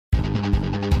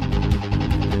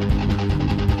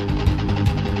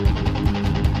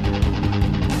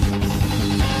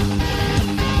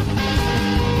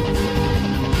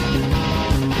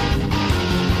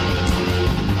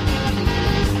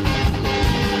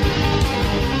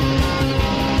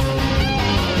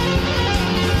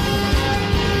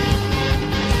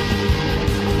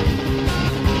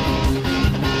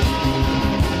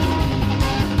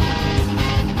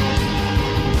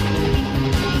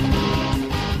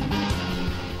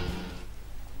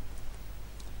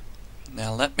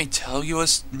let me tell you a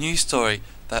new story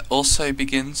that also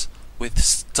begins with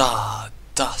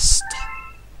stardust.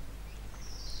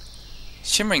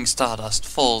 Shimmering stardust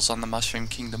falls on the Mushroom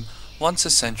Kingdom once a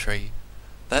century.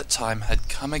 That time had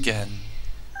come again.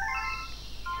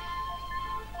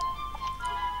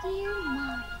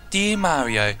 Dear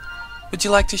Mario, would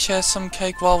you like to share some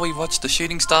cake while we watch the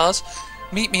shooting stars?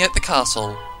 Meet me at the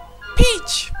castle.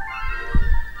 Peach!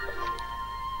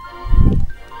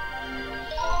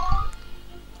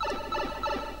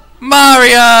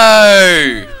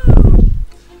 Mario!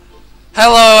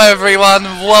 Hello everyone,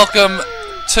 welcome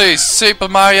to Super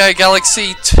Mario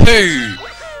Galaxy 2!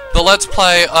 The Let's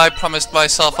Play I promised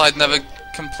myself I'd never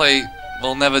complete,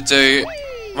 will never do,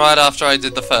 right after I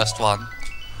did the first one,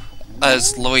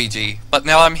 as Luigi. But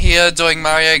now I'm here doing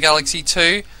Mario Galaxy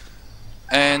 2,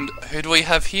 and who do we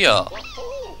have here?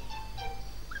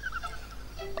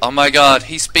 Oh my god,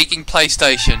 he's speaking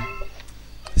PlayStation.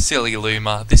 Silly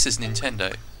Luma, this is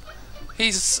Nintendo.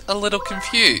 He's a little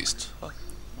confused.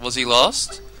 Was he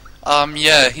lost?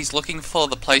 Yeah, he's looking for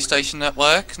the PlayStation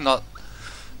Network, not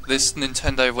this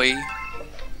Nintendo Wii.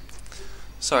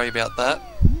 Sorry about that.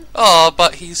 Oh,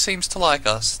 but he seems to like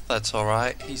us. That's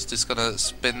alright. He's just gonna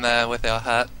spin there with our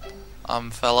hat,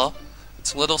 fella.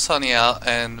 It's a little sunny out,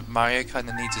 and Mario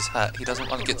kinda needs his hat. He doesn't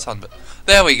want to get sunburned.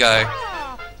 There we go!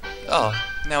 Oh,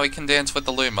 now we can dance with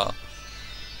the Luma.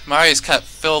 Mario's cap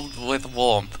filled with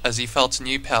warmth as he felt a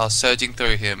new power surging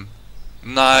through him.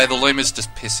 No, the Luma's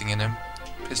just pissing in him.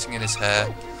 Pissing in his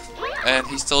hair. And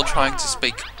he's still trying to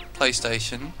speak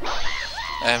PlayStation.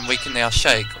 And we can now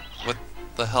shake with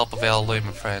the help of our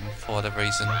Luma friend, for whatever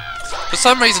reason. For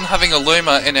some reason, having a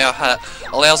Luma in our hat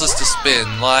allows us to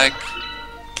spin. Like,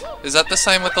 is that the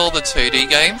same with all the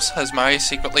 2D games? Has Mario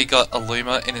secretly got a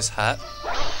Luma in his hat?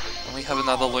 And we have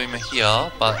another Luma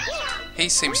here, but he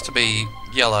seems to be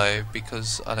yellow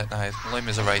because, I don't know,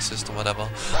 Luma's a racist or whatever.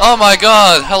 Oh my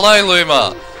god! Hello,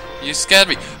 Luma! You scared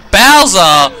me.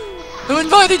 Bowser! Who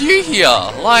invited you here?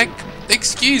 Like,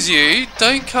 excuse you,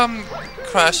 don't come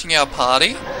crashing our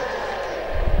party.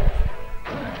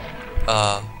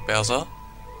 Bowser?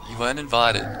 You weren't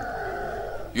invited.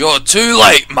 You're too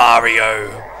late,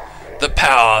 Mario! The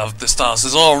power of the stars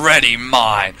is already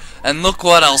mine, and look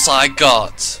what else I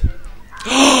got!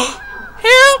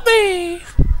 Help me!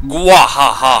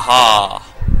 Gwahahaha!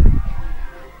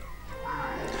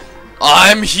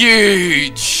 I'm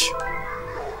huge!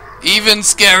 Even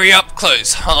scary up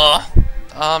close, huh?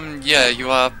 Yeah,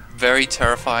 you are very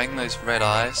terrifying, those red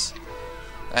eyes.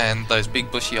 And those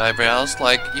big bushy eyebrows,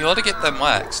 like, you ought to get them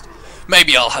waxed.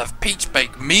 Maybe I'll have Peach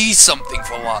bake me something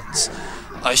for once.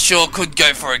 I sure could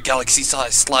go for a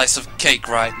galaxy-sized slice of cake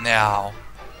right now.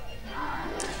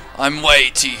 I'm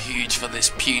way too huge for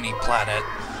this puny planet.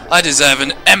 I deserve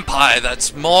an empire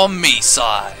that's more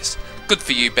me-sized. Good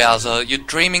for you, Bowser. You're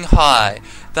dreaming high.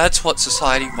 That's what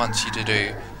society wants you to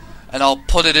do. And I'll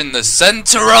put it in the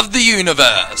center of the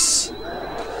universe.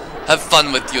 Have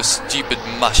fun with your stupid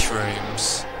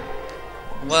mushrooms.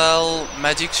 Well,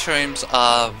 magic shrooms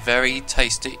are very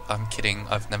tasty. I'm kidding.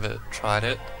 I've never tried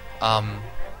it.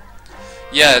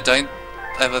 Yeah, don't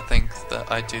ever think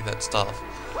that I do that stuff.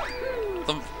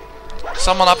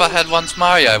 Someone up ahead wants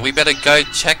Mario. We better go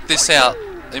check this out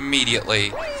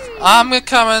immediately. I'm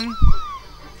coming.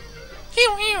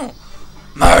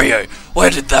 Mario, where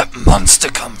did that monster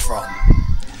come from?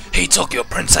 He took your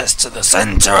princess to the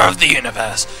center of the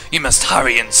universe. You must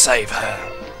hurry and save her.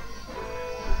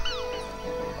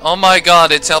 Oh my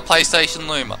god, it's our PlayStation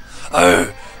Luma.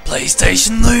 Oh,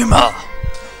 PlayStation Luma.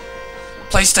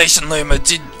 PlayStation Luma,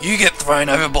 did you get thrown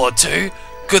overboard too?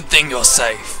 Good thing you're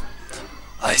safe.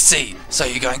 I see, so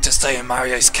you're going to stay in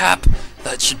Mario's cap?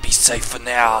 That should be safe for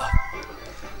now.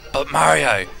 But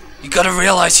Mario, you gotta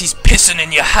realize he's pissing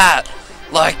in your hat.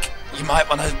 Like, you might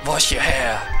want to wash your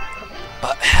hair.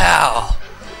 But how?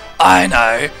 I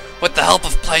know, with the help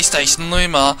of PlayStation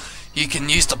Luma, you can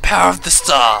use the power of the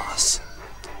stars.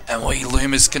 And we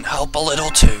Lumas can help a little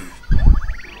too.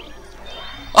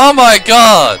 Oh my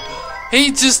god! He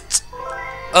just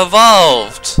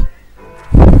evolved.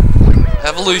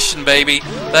 Evolution, baby.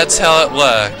 That's how it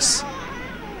works.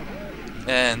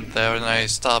 And there are no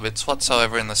star bits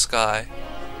whatsoever in the sky.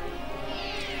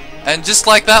 And just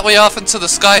like that, we're off into the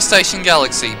Sky Station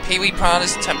Galaxy. Peewee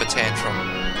Piranha's temper tantrum.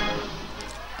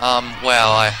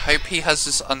 Wow, I hope he has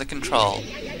this under control.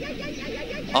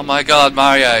 Oh my god,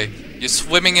 Mario. You're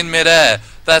swimming in midair.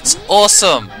 That's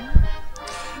awesome.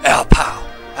 Our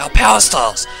power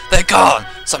stars. They're gone.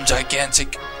 Some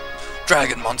gigantic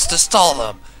dragon monster stole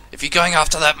them. If you're going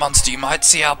after that monster, you might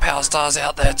see our power stars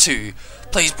out there too.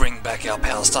 Please bring back our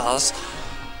power stars.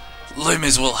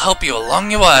 Lumas will help you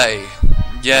along your way.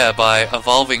 Yeah, by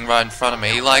evolving right in front of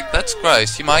me. Like, that's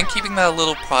gross. You mind keeping that a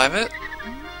little private?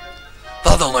 The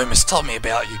other Loomis told me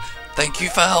about you. Thank you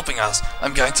for helping us.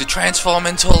 I'm going to transform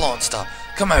into a Launster.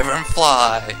 Come over and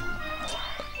fly.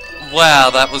 Wow,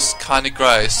 that was kind of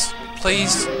gross.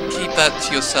 Please keep that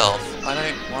to yourself. I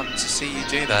don't want to see you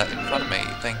do that in front of me.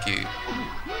 Thank you.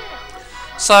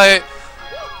 So,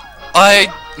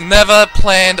 I never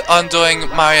planned on doing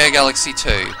Mario Galaxy 2.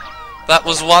 That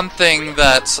was one thing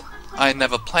that I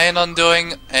never planned on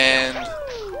doing, and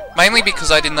mainly because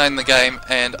I didn't own the game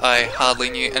and I hardly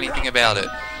knew anything about it.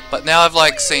 But now I've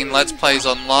like seen Let's Plays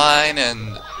online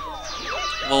and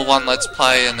well, one Let's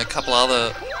Play and a couple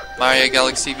other Mario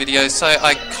Galaxy videos, so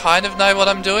I kind of know what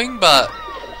I'm doing, but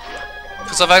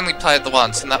because I've only played it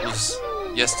once, and that was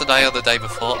yesterday or the day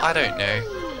before, I don't know.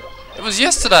 It was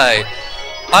yesterday!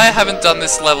 I haven't done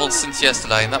this level since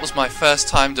yesterday, and that was my first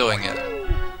time doing it.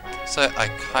 So I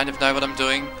kind of know what I'm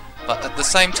doing, but at the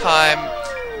same time,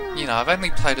 you know, I've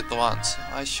only played it the once.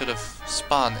 I should have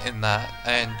spun in that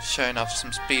and shown off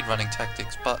some speedrunning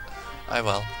tactics, but oh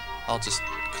well. I'll just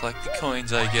collect the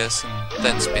coins, I guess, and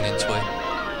then spin into it.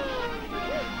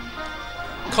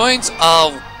 Coins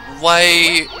are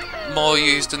way more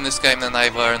used in this game than they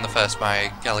were in the first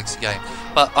Mario Galaxy game,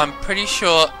 but I'm pretty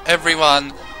sure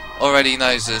everyone already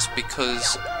knows this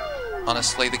because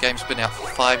honestly the game's been out for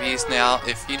 5 years now.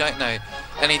 If you don't know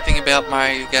anything about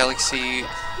Mario Galaxy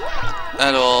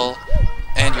at all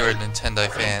and you're a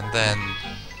Nintendo fan, then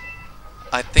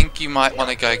I think you might want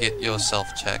to go get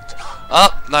yourself checked.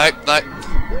 Oh, no.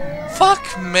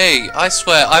 Fuck me, I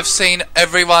swear, I've seen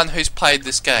everyone who's played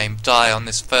this game die on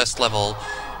this first level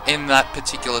in that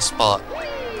particular spot.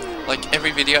 Like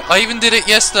every video, I even did it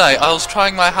yesterday. I was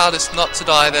trying my hardest not to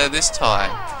die there this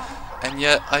time, and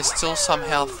yet I still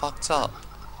somehow fucked up.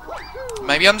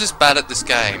 Maybe I'm just bad at this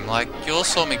game. Like, you all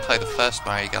saw me play the first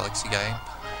Mario Galaxy game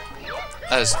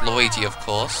as Luigi, of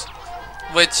course,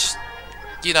 which,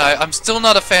 you know, I'm still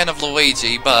not a fan of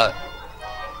Luigi, but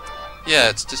yeah,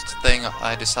 it's just a thing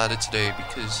I decided to do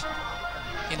because,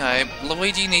 you know,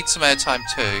 Luigi needs some airtime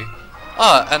too.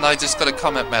 Oh, and I just got a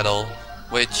comet medal,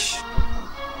 which,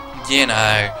 you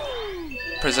know,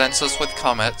 presents us with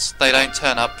comets. They don't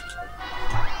turn up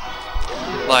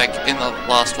like in the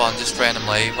last one just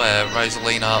randomly, where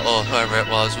Rosalina or whoever it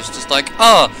was just like,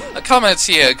 oh, a comet's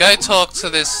here, go talk to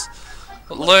this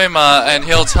Luma and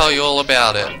he'll tell you all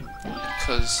about it.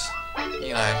 Because,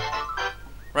 you know,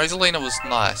 Rosalina was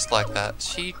nice like that.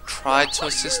 She tried to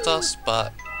assist us,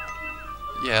 but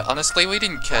yeah, honestly, we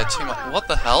didn't care too much. What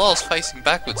the hell? I was facing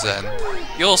backwards then.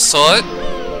 You all saw it.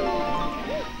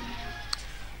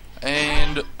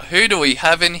 And who do we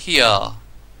have in here?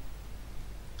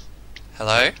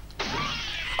 Hello?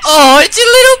 Oh, it's your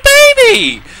little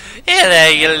baby! Hello,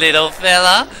 you little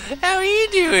fella. How are you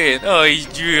doing? Oh, he's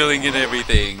drooling and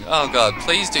everything. Oh god,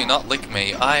 please do not lick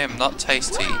me. I am not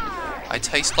tasty. I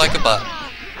taste like a butt.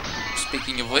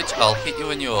 Speaking of which, I'll hit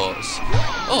you in yours.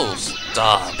 Oh,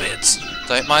 star bits.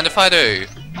 Don't mind if I do.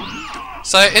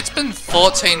 So, it's been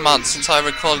 14 months since I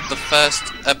recorded the first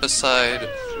episode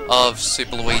of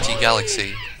Super Luigi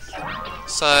Galaxy.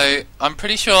 So, I'm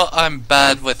pretty sure I'm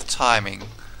bad with timing.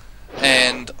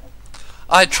 And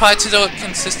I tried to do it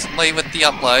consistently with the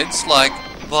uploads. Like,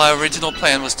 my original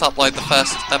plan was to upload the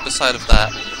first episode of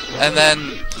that, and then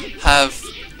have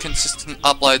consistent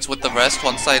uploads with the rest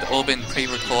once they'd all been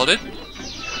pre-recorded.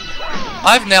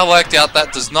 I've now worked out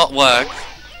that does not work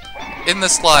in the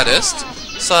slightest,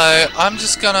 so I'm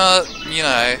just gonna, you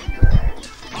know,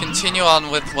 continue on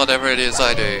with whatever it is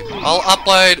I do. I'll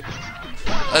upload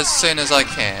as soon as I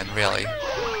can, really,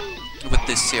 with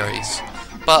this series.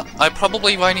 But I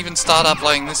probably won't even start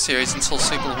uploading this series until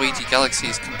Super Luigi Galaxy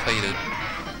is completed.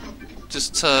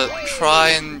 Just to try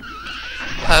and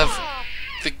have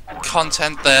the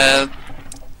content there,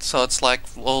 so it's like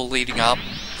all leading up.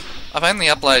 I've only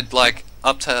uploaded like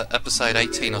up to episode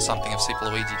 18 or something of Super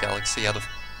Luigi Galaxy out of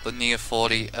the near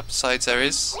 40 episodes there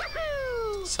is.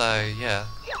 So yeah,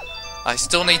 I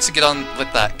still need to get on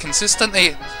with that.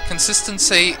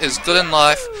 Consistency is good in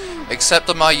life, except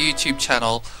on my YouTube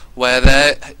channel, where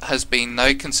there has been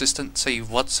no consistency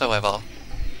whatsoever.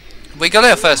 We got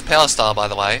our first Power Star, by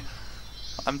the way.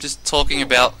 I'm just talking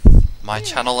about my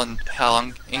channel and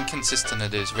how inconsistent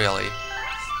it is, really.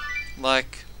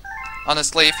 Like,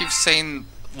 honestly, if you've seen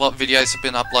what videos have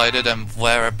been uploaded and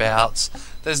whereabouts,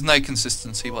 there's no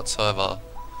consistency whatsoever.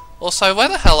 Also, where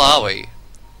the hell are we?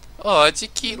 Oh, it's a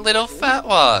cute little fat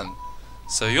one.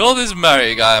 So you're this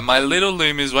Mario guy my little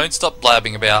Loomies won't stop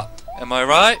blabbing about. Am I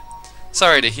right?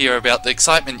 Sorry to hear about the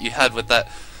excitement you had with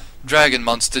that dragon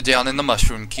monster down in the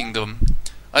Mushroom Kingdom.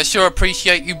 I sure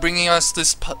appreciate you bringing us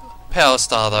this Power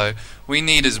Star though. We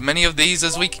need as many of these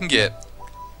as we can get.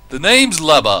 The name's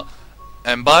Lubba,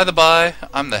 and by the by,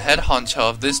 I'm the head honcho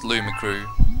of this Luma crew.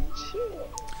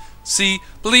 See,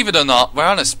 believe it or not, we're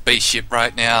on a spaceship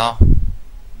right now.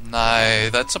 No,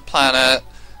 that's a planet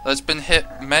that's been hit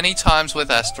many times with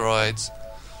asteroids.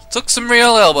 Took some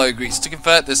real elbow grease to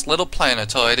convert this little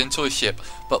planetoid into a ship,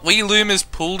 but we Lumas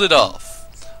pulled it off.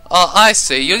 Oh, I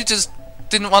see, you just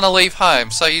didn't want to leave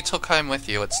home, so you took home with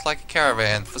you. It's like a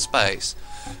caravan for space.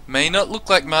 May not look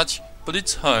like much, but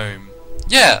it's home.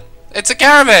 Yeah, it's a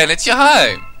caravan, it's your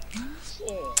home.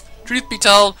 Truth be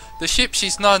told, the ship,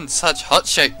 she's not in such hot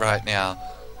shape right now.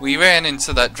 We ran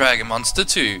into that dragon monster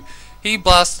too. He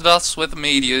blasted us with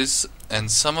meteors, and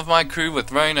some of my crew were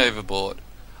thrown overboard.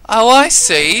 Oh, I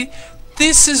see.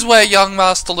 This is where young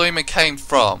Master Luma came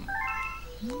from.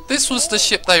 This was the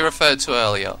ship they referred to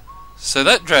earlier. So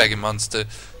that dragon monster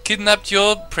kidnapped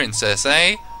your princess,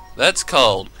 eh? That's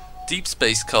cold. Deep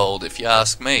space cold, if you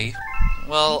ask me.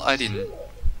 Well, I didn't.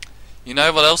 You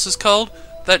know what else is cold?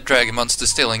 That dragon monster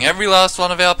stealing every last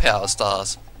one of our power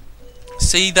stars.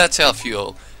 See, that's our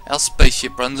fuel. Our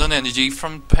spaceship runs on energy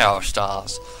from power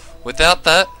stars. Without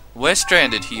that, we're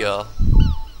stranded here.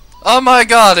 Oh my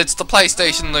god, it's the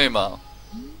PlayStation Luma.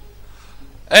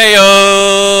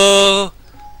 Heyo!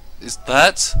 Is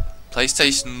that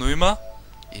PlayStation Luma?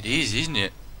 It is, isn't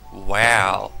it?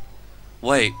 Wow.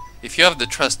 Wait, if you have the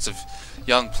trust of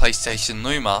young PlayStation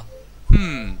Luma,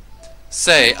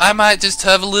 say, I might just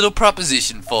have a little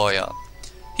proposition for ya.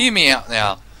 Hear me out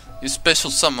now. Your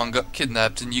special someone got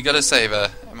kidnapped and you gotta save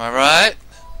her. Am I right?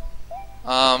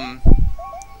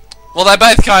 Well, they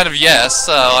both kind of yes,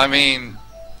 so I mean...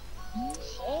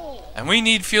 And we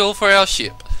need fuel for our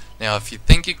ship. Now, if you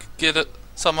think you could get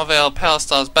some of our power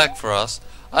stars back for us,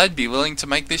 I'd be willing to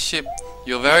make this ship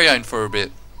your very own for a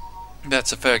bit.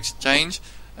 That's a fair exchange.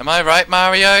 Am I right,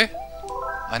 Mario?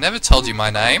 I never told you my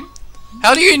name.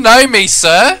 How do you know me,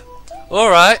 sir?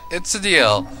 Alright, it's a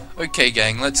deal. Okay,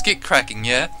 gang, let's get cracking,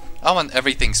 yeah? I want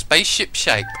everything spaceship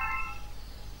shape.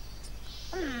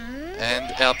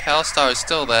 And our power star is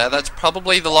still there. That's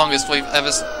probably the longest we've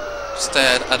ever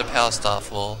stared at a power star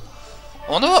for.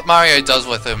 I wonder what Mario does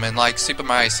with them in, like, Super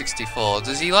Mario 64.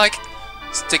 Does he, like,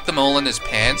 stick them all in his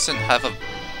pants and have a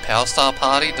power star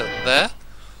party there?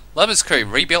 Lubba's crew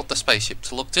rebuilt the spaceship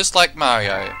to look just like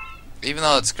Mario. Even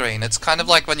though it's green, it's kind of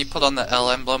like when you put on the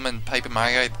L emblem in Paper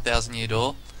Mario The Thousand Year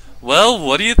Door. Well,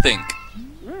 what do you think?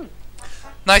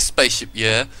 Nice spaceship,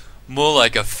 yeah. More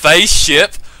like a face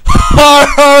ship.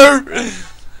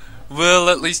 Well,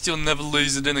 at least you'll never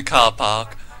lose it in a car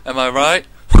park. Am I right?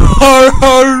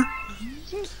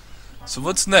 So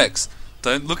what's next?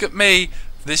 Don't look at me.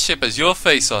 This ship has your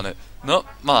face on it, not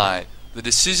mine. The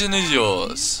decision is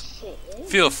yours.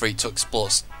 Feel free to explore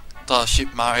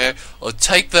Starship Mario, or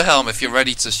take the helm if you're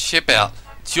ready to ship out.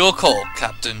 It's your call,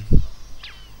 Captain.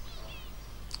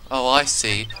 Oh, I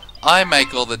see. I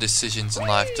make all the decisions in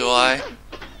life, do I?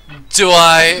 Do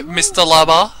I, Mr.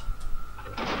 Lubba?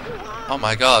 Oh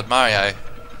my god, Mario.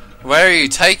 Where are you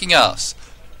taking us?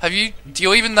 Do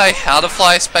you even know how to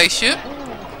fly a spaceship?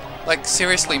 Like,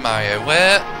 seriously, Mario,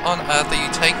 where on earth are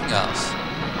you taking us?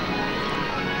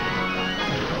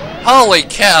 Holy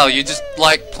cow, you just,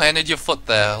 like, planted your foot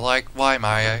there. Like, why,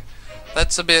 Mario?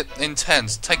 That's a bit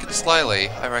intense. Take it slowly,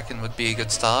 I reckon would be a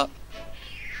good start.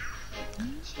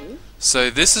 So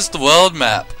this is the world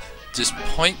map. Just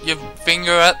point your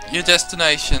finger at your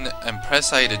destination and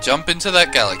press A to jump into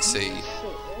that galaxy.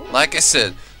 Like I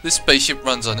said, this spaceship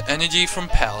runs on energy from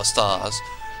power stars.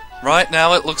 Right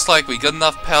now it looks like we got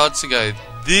enough power to go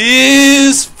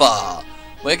this far.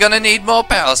 We're gonna need more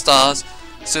power stars,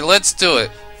 so let's do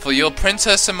it. For your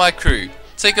princess and my crew.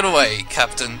 Take it away,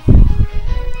 Captain.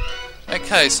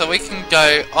 Okay, so we can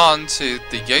go on to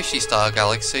the Yoshi Star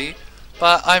Galaxy,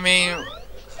 but I mean,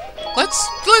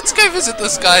 let's go visit the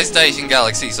Sky Station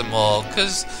Galaxy some more,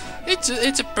 because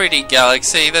it's a pretty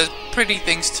galaxy. There's pretty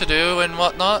things to do and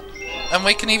whatnot, and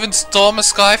we can even storm a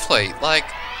sky fleet. Like,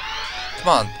 come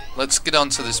on, let's get on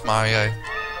to this Mario.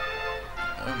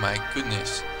 Oh my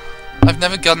goodness, I've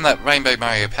never gotten that Rainbow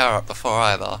Mario power up before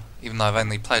either. Even though I've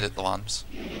only played it once.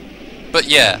 But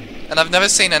yeah, and I've never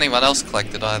seen anyone else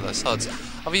collect it either, so it's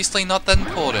obviously not that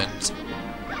important.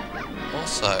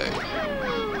 Also,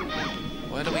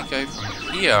 where do we go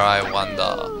from here, I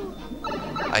wonder?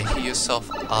 I hear yourself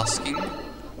asking,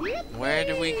 where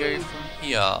do we go from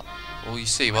here? Well, you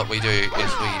see, what we do is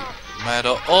we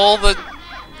murder all the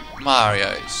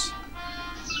Marios.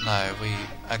 No, we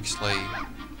actually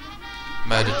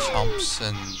murder chomps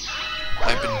and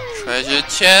open treasure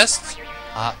chests.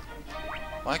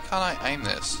 Why can't I aim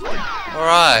this?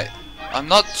 Alright, I'm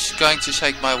not going to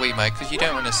shake my Wiimote because you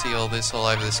don't want to see all this all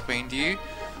over the screen, do you?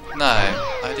 No,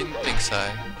 I didn't think so.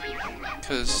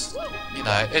 Because, you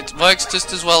know, it works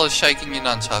just as well as shaking your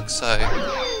nunchuck, so...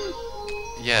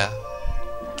 yeah.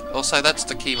 Also, that's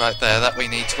the key right there that we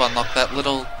need to unlock that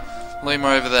little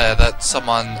Luma over there that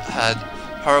someone had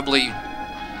horribly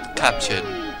captured.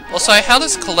 Also, how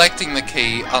does collecting the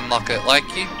key unlock it? Like,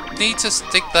 you need to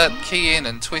stick that key in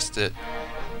and twist it.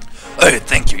 Oh,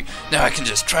 thank you. Now I can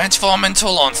just transform into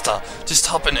a monster. Just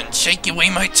hop in and shake your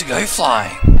Wiimote to go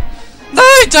flying.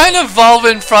 No, don't evolve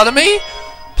in front of me!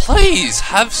 Please,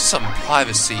 have some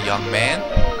privacy, young man.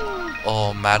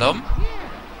 Or madam.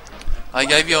 I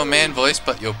gave you a man voice,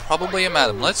 but you're probably a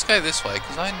madam. Let's go this way,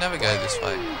 because I never go this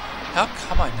way. How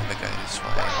come I never go this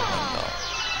way? I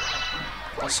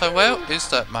wonder. Also, where is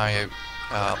that Mario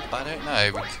Kart? I don't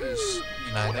know, because,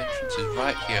 you know, the entrance is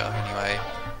right here anyway.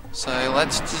 So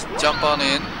let's just jump on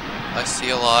in. I see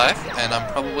a life, and I'm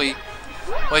probably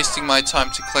wasting my time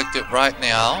to collect it right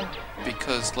now,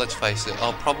 because let's face it,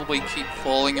 I'll probably keep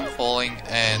falling and falling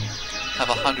and have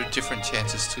 100 different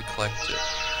chances to collect it.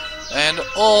 And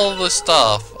all the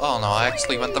stuff. Oh no, I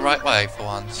actually went the right way for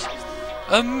once.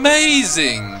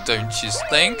 Amazing, don't you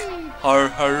think? Ho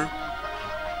ho.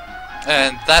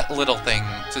 And that little thing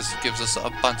just gives us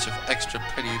a bunch of extra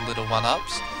pretty little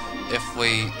one-ups if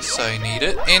we so need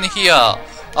it. In here,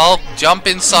 I'll jump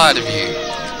inside of you.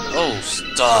 Oh,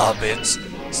 Starbits.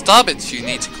 Starbits you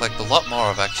need to collect a lot more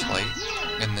of actually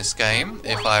in this game,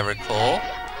 if I recall.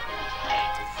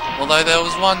 Although there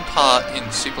was one part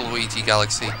in Super Luigi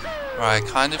Galaxy where I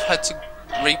kind of had to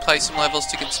replay some levels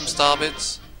to get some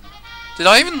Starbits. Did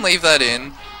I even leave that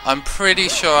in? I'm pretty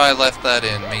sure I left that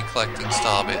in, me collecting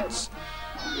Starbits.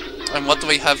 And what do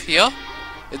we have here?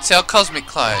 It's our Cosmic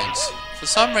Clones. For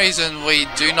some reason we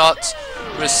do not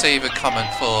receive a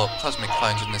comment for Cosmic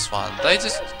Clones in this one. They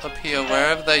just appear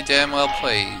wherever they damn well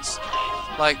please.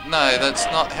 Like, no, that's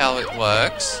not how it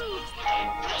works.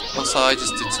 Also, I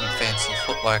just did some fancy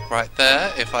footwork right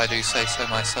there, if I do say so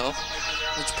myself.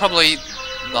 It's probably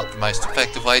not the most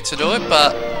effective way to do it,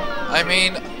 but, I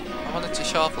mean, I wanted to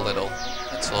show off a little,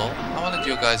 that's all. I wanted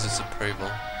your guys' approval.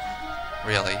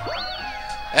 Really.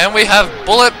 And we have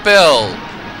Bullet Bill,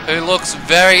 who looks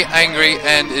very angry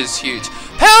and is huge.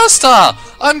 Power Star!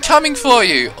 I'm coming for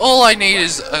you! All I need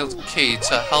is a key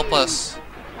to help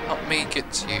me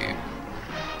get to you.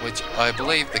 Which I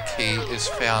believe the key is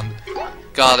found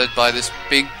guarded by this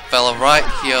big fella right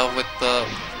here with the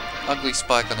ugly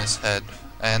spike on his head.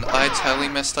 And I totally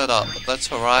messed that up, but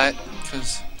that's alright,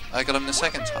 because I got him the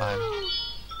second time.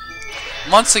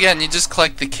 Once again, you just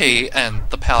collect the key and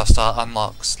the Power Star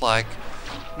unlocks. Like,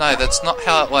 no, that's not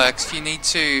how it works. You need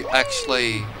to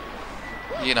actually,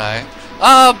 you know...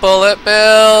 Ah, Bullet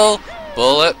Bill!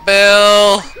 Bullet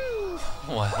Bill!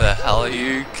 Where the hell are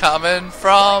you coming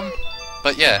from?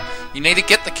 But yeah, you need to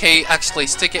get the key, actually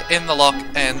stick it in the lock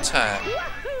and turn.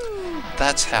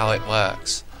 That's how it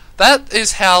works. That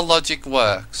is how logic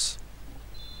works.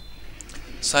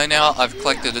 So now I've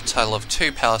collected a total of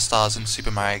 2 Power Stars in Super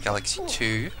Mario Galaxy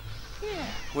 2,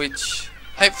 which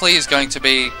hopefully is going to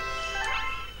be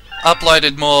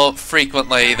uploaded more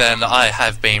frequently than I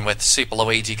have been with Super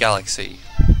Luigi Galaxy.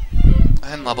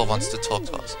 And Lubba wants to talk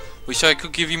to us. Wish I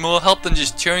could give you more help than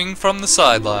just cheering from the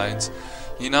sidelines.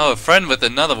 You know, a friend with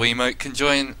another Wiimote can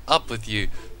join up with you.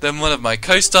 Then one of my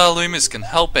co-star Lumas can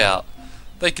help out.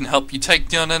 They can help you take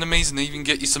down enemies and even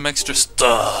get you some extra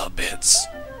star bits.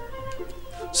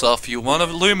 So if you want a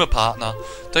Luma partner,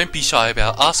 don't be shy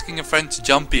about asking a friend to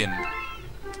jump in.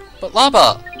 But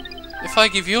Lubba, if I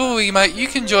give you a Wiimote, you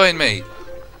can join me.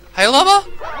 Hey Lubba,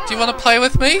 do you want to play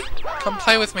with me? Come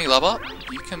play with me, Lubba.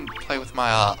 You can play with my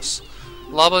ass.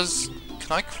 Lubba's...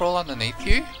 Can I crawl underneath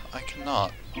you? I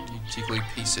cannot. You jiggly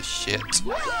piece of shit.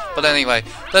 But anyway,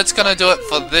 that's gonna do it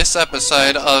for this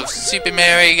episode of Super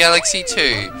Mario Galaxy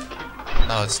 2.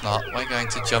 No, it's not. We're going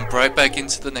to jump right back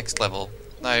into the next level.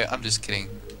 No, I'm just kidding.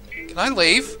 Can I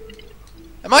leave?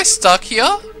 Am I stuck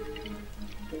here?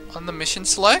 On the mission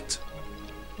select?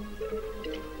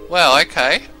 Well,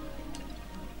 okay.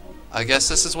 I guess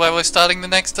this is where we're starting the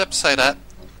next episode at.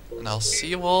 And I'll see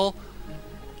you all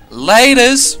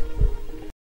laters!